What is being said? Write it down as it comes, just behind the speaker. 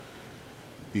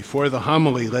Before the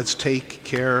homily, let's take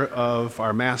care of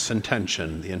our Mass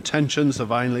intention, the intentions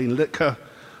of Eileen Litka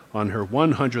on her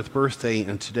 100th birthday,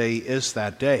 and today is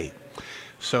that day.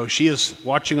 So she is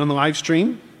watching on the live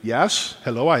stream. Yes,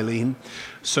 hello Eileen.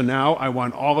 So now I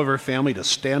want all of her family to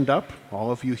stand up,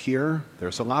 all of you here.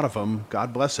 There's a lot of them,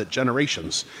 God bless it,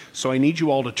 generations. So I need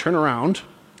you all to turn around,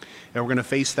 and we're going to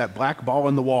face that black ball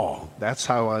in the wall. That's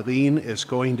how Eileen is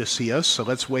going to see us, so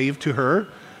let's wave to her.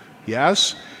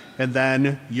 Yes. And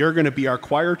then you're going to be our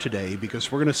choir today because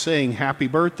we're going to sing happy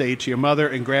birthday to your mother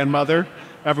and grandmother.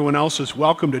 Everyone else is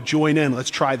welcome to join in.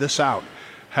 Let's try this out.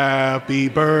 Happy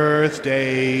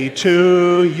birthday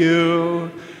to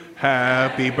you.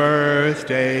 Happy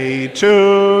birthday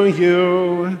to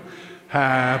you.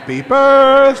 Happy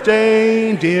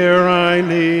birthday, dear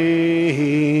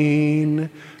Eileen.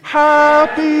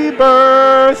 Happy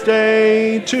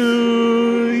birthday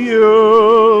to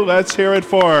you. Let's hear it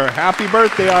for her. Happy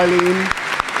birthday, Eileen.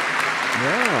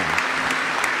 Yeah.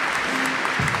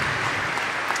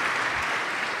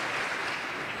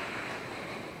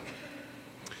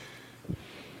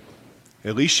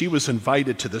 At least she was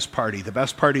invited to this party. The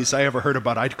best parties I ever heard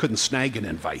about, I couldn't snag an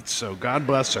invite, so God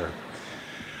bless her.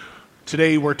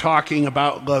 Today we're talking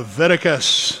about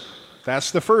Leviticus.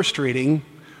 That's the first reading.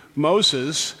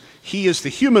 Moses, he is the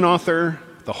human author,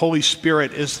 the Holy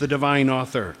Spirit is the divine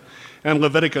author. And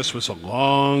Leviticus was a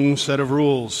long set of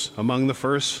rules among the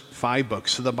first 5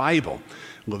 books of the Bible.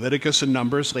 Leviticus and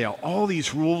Numbers lay out all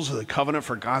these rules of the covenant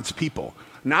for God's people,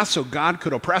 not so God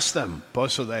could oppress them, but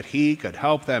so that he could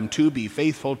help them to be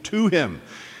faithful to him.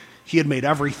 He had made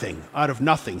everything out of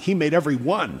nothing. He made every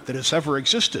one that has ever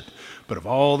existed. But of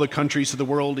all the countries of the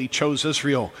world, he chose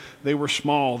Israel. They were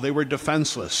small, they were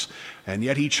defenseless, and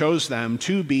yet he chose them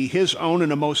to be his own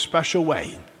in a most special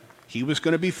way. He was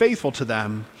going to be faithful to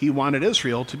them. He wanted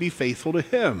Israel to be faithful to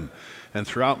him. And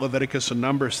throughout Leviticus and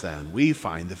Numbers then, we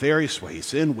find the various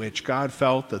ways in which God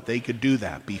felt that they could do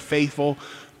that, be faithful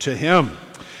to him.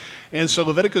 And so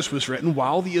Leviticus was written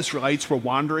while the Israelites were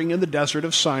wandering in the desert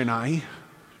of Sinai,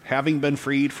 having been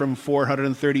freed from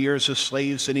 430 years as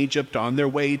slaves in Egypt on their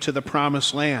way to the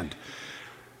promised land.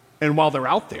 And while they're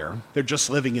out there, they're just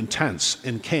living in tents,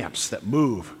 in camps that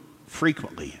move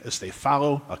frequently as they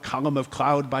follow a column of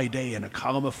cloud by day and a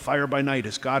column of fire by night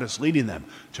as God is leading them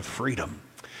to freedom.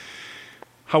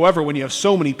 However, when you have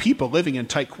so many people living in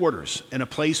tight quarters in a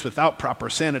place without proper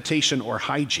sanitation or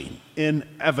hygiene,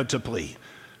 inevitably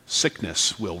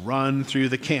sickness will run through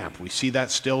the camp. We see that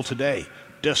still today.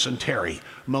 Dysentery,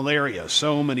 malaria,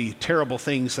 so many terrible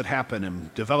things that happen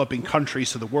in developing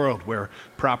countries of the world where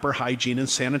proper hygiene and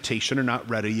sanitation are not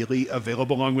readily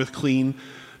available along with clean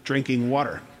drinking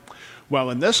water.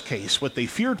 Well, in this case, what they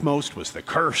feared most was the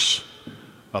curse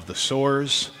of the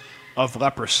sores of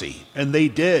leprosy. And they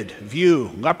did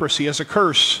view leprosy as a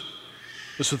curse.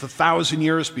 This was 1,000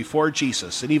 years before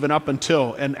Jesus, and even up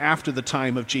until and after the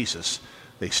time of Jesus.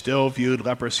 They still viewed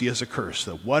leprosy as a curse.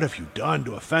 That what have you done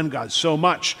to offend God so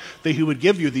much that he would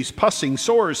give you these pussing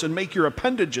sores and make your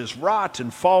appendages rot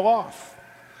and fall off?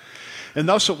 And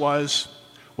thus it was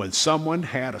when someone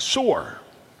had a sore,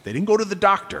 they didn't go to the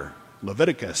doctor.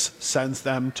 Leviticus sends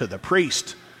them to the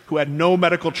priest who had no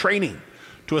medical training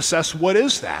to assess what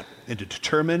is that and to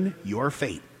determine your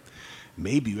fate.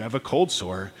 Maybe you have a cold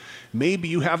sore. Maybe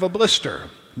you have a blister.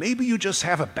 Maybe you just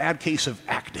have a bad case of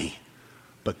acne.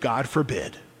 But God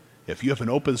forbid, if you have an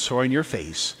open sore in your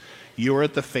face, you are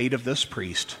at the fate of this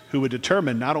priest who would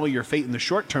determine not only your fate in the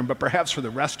short term, but perhaps for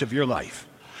the rest of your life.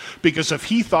 Because if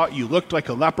he thought you looked like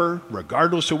a leper,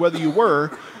 regardless of whether you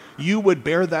were, you would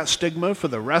bear that stigma for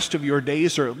the rest of your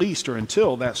days, or at least or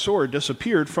until that sore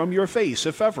disappeared from your face,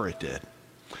 if ever it did.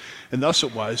 And thus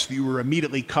it was, you were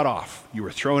immediately cut off. You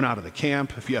were thrown out of the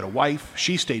camp. If you had a wife,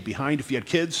 she stayed behind. If you had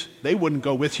kids, they wouldn't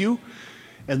go with you.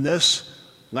 And this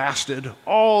lasted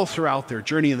all throughout their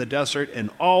journey in the desert and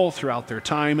all throughout their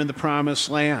time in the promised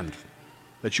land,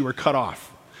 that you were cut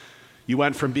off. You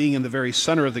went from being in the very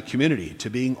center of the community to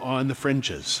being on the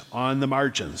fringes, on the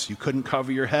margins. You couldn't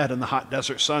cover your head in the hot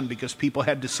desert sun because people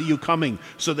had to see you coming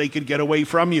so they could get away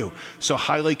from you. So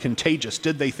highly contagious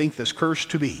did they think this curse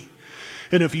to be.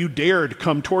 And if you dared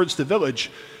come towards the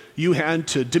village, you had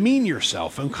to demean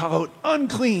yourself and call out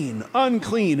unclean,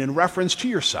 unclean in reference to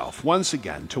yourself, once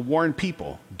again to warn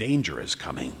people danger is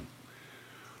coming.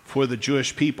 For the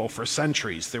Jewish people for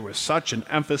centuries, there was such an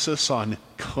emphasis on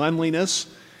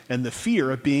cleanliness and the fear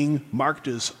of being marked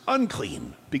as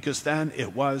unclean, because then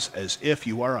it was as if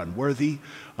you are unworthy,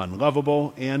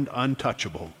 unlovable, and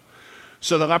untouchable.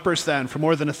 So the lepers then, for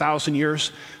more than 1,000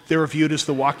 years, they were viewed as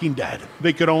the walking dead.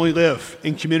 They could only live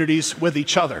in communities with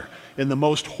each other in the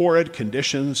most horrid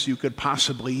conditions you could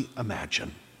possibly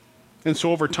imagine. And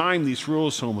so over time, these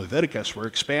rules from Leviticus were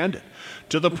expanded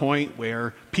to the point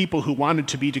where people who wanted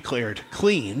to be declared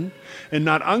clean and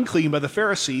not unclean by the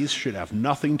Pharisees should have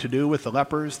nothing to do with the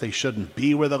lepers. They shouldn't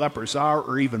be where the lepers are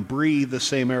or even breathe the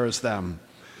same air as them.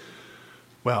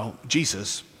 Well,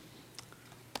 Jesus,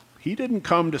 he didn't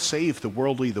come to save the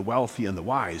worldly, the wealthy, and the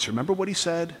wise. Remember what he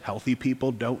said? Healthy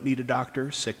people don't need a doctor,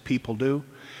 sick people do.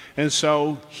 And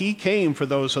so he came for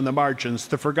those on the margins,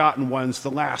 the forgotten ones,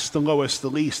 the last, the lowest, the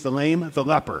least, the lame, the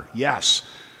leper. Yes,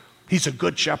 he's a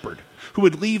good shepherd who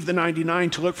would leave the 99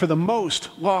 to look for the most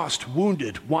lost,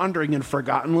 wounded, wandering, and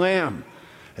forgotten lamb.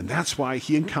 And that's why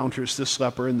he encounters this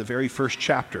leper in the very first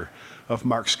chapter of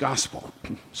Mark's gospel.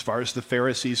 As far as the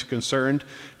Pharisees are concerned,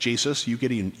 Jesus, you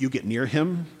get near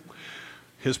him,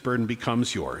 his burden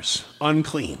becomes yours.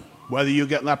 Unclean. Whether you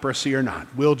get leprosy or not,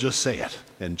 we'll just say it.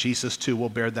 And Jesus, too, will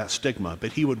bear that stigma.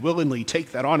 But he would willingly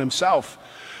take that on himself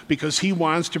because he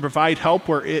wants to provide help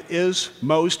where it is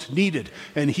most needed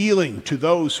and healing to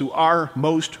those who are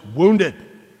most wounded.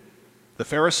 The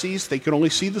Pharisees, they could only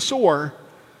see the sore.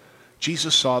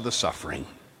 Jesus saw the suffering.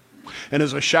 And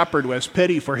as a shepherd who has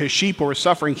pity for his sheep who are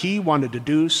suffering, he wanted to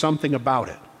do something about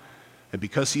it. And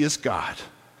because he is God,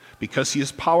 because he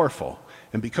is powerful,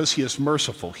 and because he is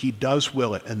merciful, he does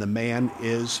will it, and the man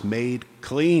is made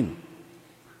clean.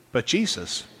 But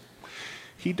Jesus,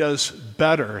 he does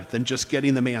better than just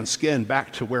getting the man's skin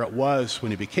back to where it was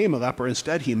when he became a leper.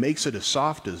 Instead, he makes it as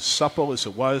soft, as supple as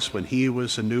it was when he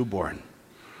was a newborn.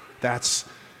 That's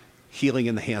healing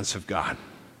in the hands of God.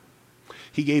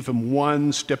 He gave him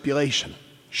one stipulation.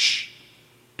 Shh,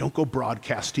 don't go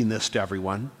broadcasting this to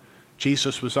everyone.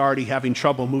 Jesus was already having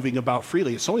trouble moving about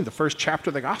freely. It's only the first chapter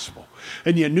of the gospel.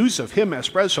 And yet news of him has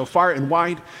spread so far and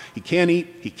wide, he can't eat,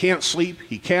 he can't sleep,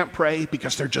 he can't pray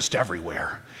because they're just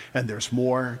everywhere. And there's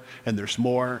more, and there's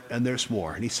more, and there's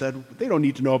more. And he said, they don't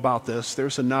need to know about this.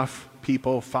 There's enough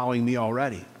people following me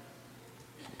already.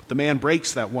 But the man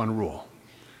breaks that one rule.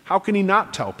 How can he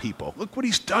not tell people? Look what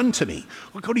he's done to me.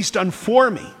 Look what he's done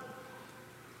for me.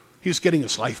 He's getting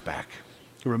his life back.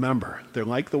 Remember, they're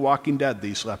like the walking dead,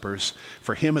 these lepers.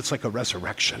 For him, it's like a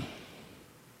resurrection.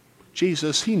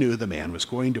 Jesus, he knew the man was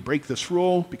going to break this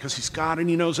rule because he's God and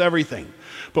he knows everything.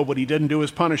 But what he didn't do is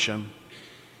punish him.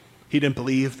 He didn't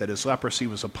believe that his leprosy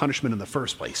was a punishment in the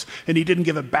first place. And he didn't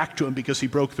give it back to him because he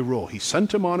broke the rule. He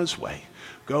sent him on his way.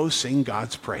 Go sing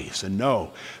God's praise and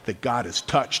know that God has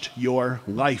touched your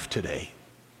life today.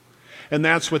 And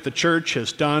that's what the church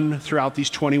has done throughout these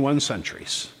 21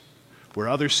 centuries. Where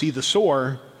others see the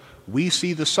sore, we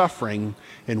see the suffering,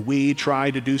 and we try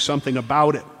to do something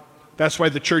about it. That's why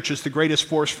the church is the greatest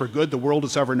force for good the world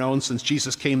has ever known since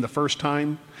Jesus came the first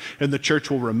time, and the church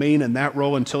will remain in that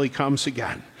role until he comes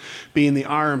again, being the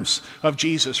arms of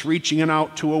Jesus, reaching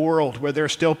out to a world where there are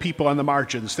still people on the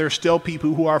margins. There are still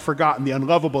people who are forgotten, the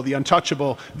unlovable, the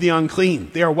untouchable, the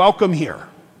unclean. They are welcome here.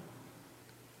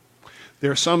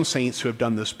 There are some saints who have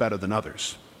done this better than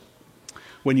others.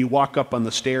 When you walk up on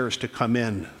the stairs to come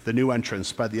in, the new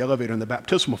entrance by the elevator and the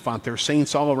baptismal font, there are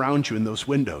saints all around you in those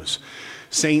windows.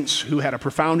 Saints who had a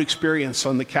profound experience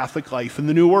on the Catholic life in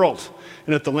the New World.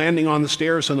 And at the landing on the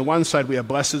stairs on the one side, we have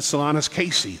Blessed Solanus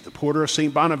Casey, the porter of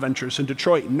St. Bonaventure's in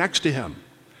Detroit. Next to him,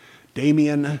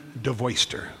 Damien de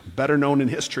Voister, better known in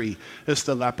history as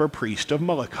the leper priest of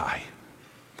Molokai.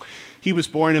 He was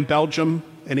born in Belgium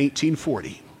in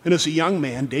 1840. And as a young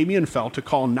man, Damien felt a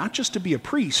call not just to be a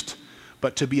priest,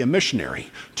 but to be a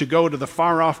missionary, to go to the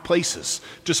far-off places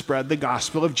to spread the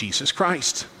gospel of Jesus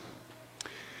Christ.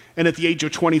 And at the age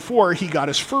of 24, he got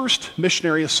his first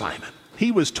missionary assignment.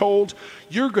 He was told,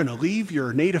 you're going to leave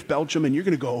your native Belgium and you're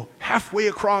going to go halfway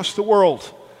across the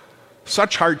world.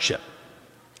 Such hardship.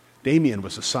 Damien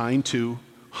was assigned to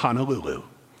Honolulu.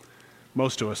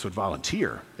 Most of us would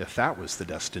volunteer if that was the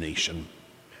destination.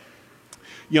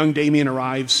 Young Damien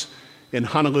arrives in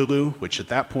Honolulu, which at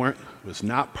that point was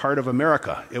not part of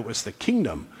America. It was the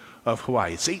Kingdom of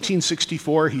Hawaii. It's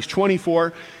 1864. He's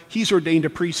 24. He's ordained a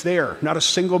priest there. Not a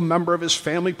single member of his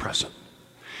family present.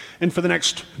 And for the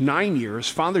next 9 years,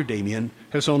 Father Damien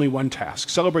has only one task: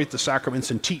 celebrate the sacraments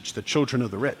and teach the children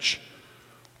of the rich.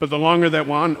 But the longer that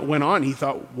went on, he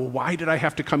thought, well, why did I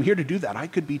have to come here to do that? I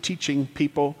could be teaching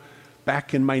people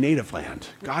back in my native land.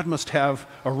 God must have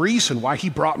a reason why he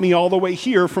brought me all the way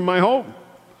here from my home.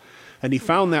 And he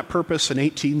found that purpose in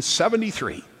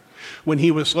 1873 when he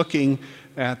was looking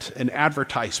at an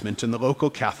advertisement in the local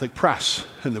Catholic press,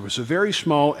 and there was a very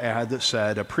small ad that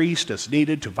said a priest is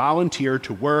needed to volunteer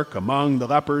to work among the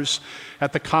lepers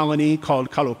at the colony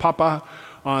called Kalupapa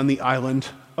on the island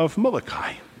of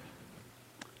Molokai.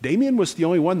 Damien was the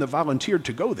only one that volunteered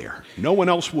to go there. No one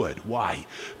else would. Why?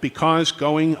 Because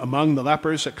going among the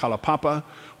lepers at Kalupapa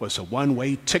was a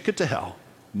one-way ticket to hell.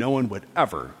 No one would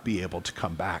ever be able to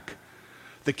come back.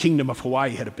 The Kingdom of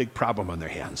Hawaii had a big problem on their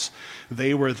hands.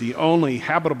 They were the only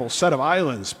habitable set of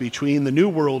islands between the New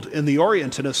World and the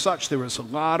Orient, and as such, there was a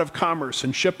lot of commerce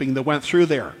and shipping that went through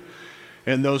there.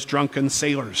 And those drunken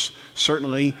sailors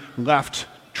certainly left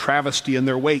travesty in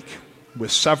their wake,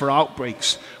 with several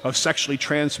outbreaks of sexually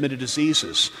transmitted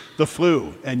diseases, the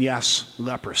flu, and yes,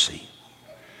 leprosy.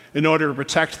 In order to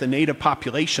protect the native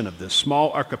population of this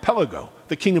small archipelago,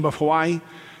 the Kingdom of Hawaii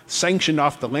sanctioned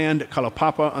off the land at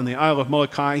Kalupapa on the Isle of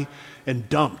Molokai and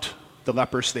dumped the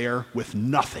lepers there with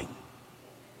nothing.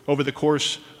 Over the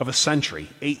course of a century,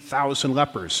 8,000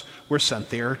 lepers were sent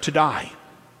there to die.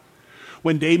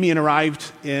 When Damien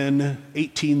arrived in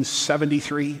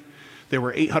 1873, there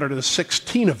were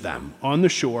 816 of them on the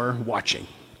shore watching.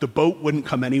 The boat wouldn't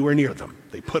come anywhere near them.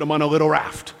 They put him on a little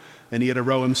raft, and he had to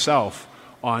row himself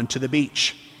onto the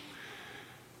beach.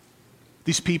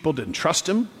 These people didn't trust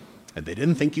him, and they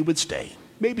didn't think he would stay.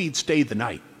 Maybe he'd stay the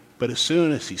night, but as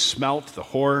soon as he smelt the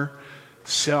horror,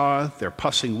 saw their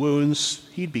pussing wounds,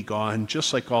 he'd be gone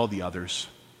just like all the others.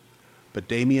 But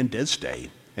Damien did stay,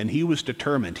 and he was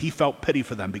determined. He felt pity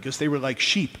for them because they were like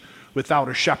sheep without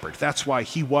a shepherd. That's why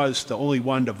he was the only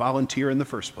one to volunteer in the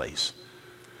first place.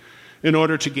 In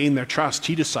order to gain their trust,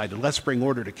 he decided, let's bring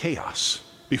order to chaos.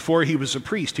 Before he was a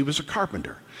priest, he was a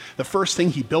carpenter. The first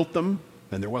thing he built them,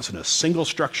 and there wasn't a single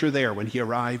structure there when he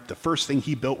arrived, the first thing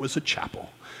he built was a chapel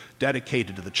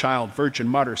dedicated to the child Virgin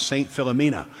Mother, St.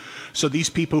 Philomena. So these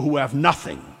people who have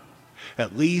nothing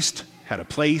at least had a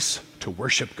place to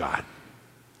worship God.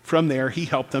 From there, he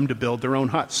helped them to build their own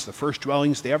huts, the first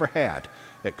dwellings they ever had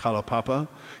at Kalupapa.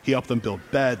 He helped them build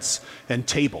beds and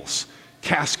tables,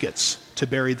 caskets to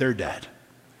bury their dead.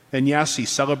 And yes, he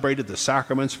celebrated the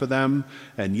sacraments for them,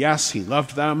 and yes, he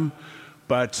loved them,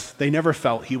 but they never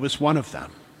felt he was one of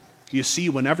them. You see,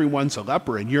 when everyone's a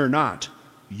leper and you're not,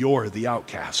 you're the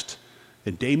outcast.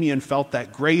 And Damien felt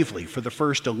that gravely for the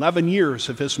first 11 years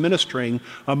of his ministering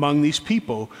among these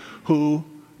people who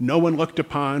no one looked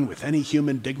upon with any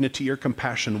human dignity or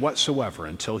compassion whatsoever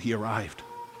until he arrived.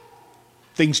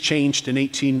 Things changed in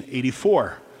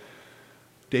 1884.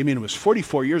 Damien was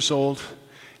 44 years old,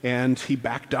 and he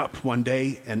backed up one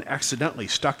day and accidentally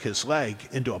stuck his leg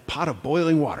into a pot of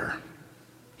boiling water.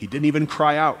 He didn't even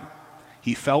cry out.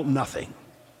 He felt nothing.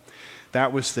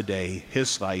 That was the day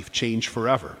his life changed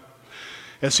forever.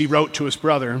 As he wrote to his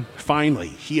brother, finally,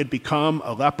 he had become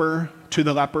a leper to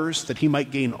the lepers that he might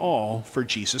gain all for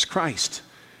Jesus Christ.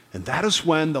 And that is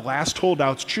when the last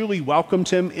holdouts truly welcomed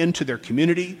him into their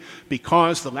community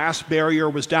because the last barrier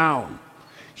was down.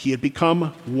 He had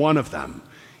become one of them.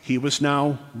 He was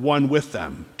now one with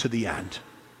them to the end.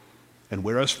 And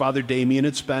whereas Father Damien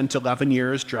had spent 11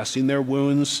 years dressing their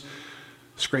wounds,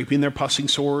 scraping their pussing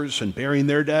sores, and burying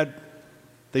their dead,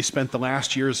 they spent the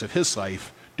last years of his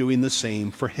life doing the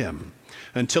same for him,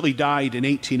 until he died in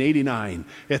 1889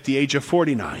 at the age of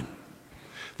 49.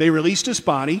 They released his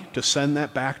body to send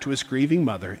that back to his grieving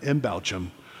mother in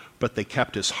Belgium, but they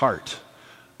kept his heart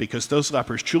because those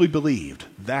lepers truly believed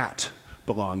that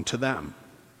belonged to them.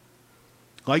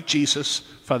 Like Jesus,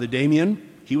 Father Damien,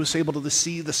 he was able to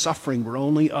see the suffering where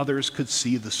only others could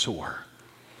see the sore.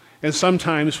 And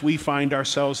sometimes we find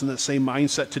ourselves in the same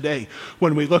mindset today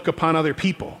when we look upon other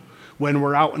people, when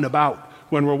we're out and about,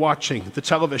 when we're watching the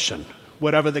television,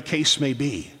 whatever the case may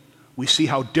be. We see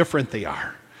how different they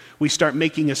are. We start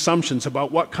making assumptions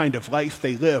about what kind of life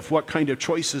they live, what kind of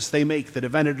choices they make that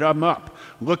have ended them up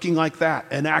looking like that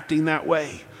and acting that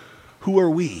way. Who are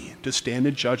we to stand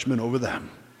in judgment over them?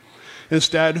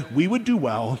 Instead, we would do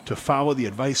well to follow the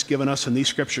advice given us in these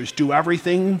scriptures. Do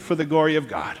everything for the glory of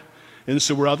God. And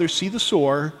so where others see the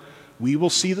sore, we will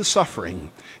see the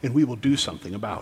suffering, and we will do something about it.